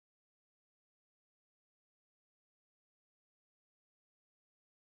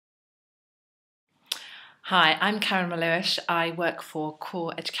Hi, I'm Karen Melhuish. I work for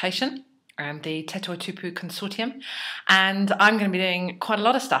Core Education, the Te Toi Tupu Consortium, and I'm going to be doing quite a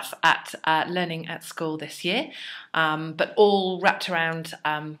lot of stuff at Learning at School this year, but all wrapped around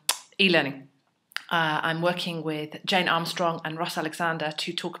e-learning. I'm working with Jane Armstrong and Ross Alexander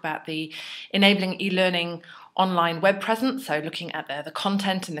to talk about the enabling e-learning online web presence, so looking at the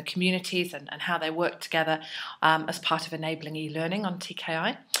content and the communities and how they work together as part of enabling e-learning on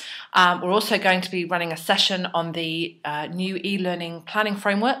TKI. We're also going to be running a session on the new e-learning planning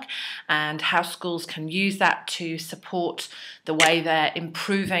framework and how schools can use that to support the way they're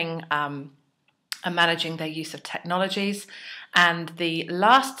improving and managing their use of technologies. And the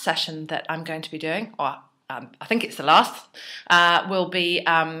last session that I'm going to be doing, or I think it's the last, will be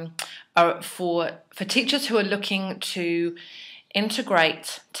for teachers who are looking to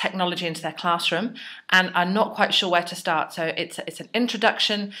integrate technology into their classroom and are not quite sure where to start. So it's an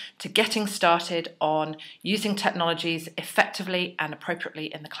introduction to getting started on using technologies effectively and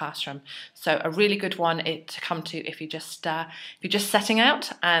appropriately in the classroom. So a really good one to come to if you're just setting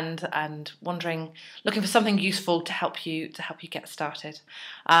out and wondering, looking for something useful to help you get started.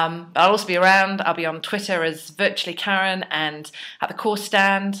 I'll also be around. I'll be on Twitter as Virtually Karen and at the Core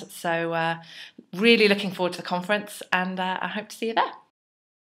stand. So really looking forward to the conference, and I hope to see you there.